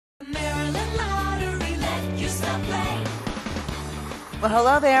Well,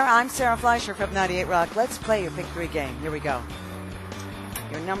 hello there. I'm Sarah Fleischer from 98 Rock. Let's play your Pick 3 game. Here we go.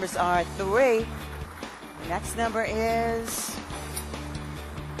 Your numbers are 3. The next number is...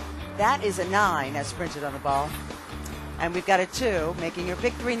 That is a 9, as printed on the ball. And we've got a 2, making your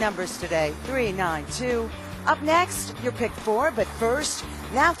Pick 3 numbers today. 3, 9, 2. Up next, your Pick 4, but first,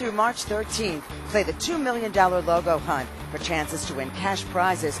 now through March 13th, play the $2 million logo hunt for chances to win cash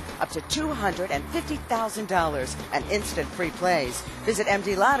prizes up to $250,000 and instant free plays. Visit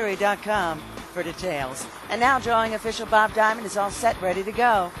mdlottery.com for details. And now, drawing official Bob Diamond is all set, ready to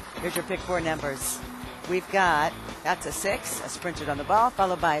go. Here's your Pick 4 numbers. We've got, that's a 6, as printed on the ball,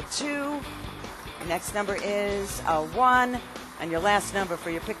 followed by a 2. The next number is a 1. And your last number for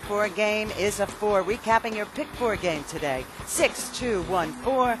your Pick 4 game is a 4. Recapping your Pick 4 game today. 6, 2, 1,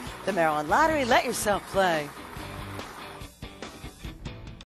 4. The Maryland Lottery. Let yourself play.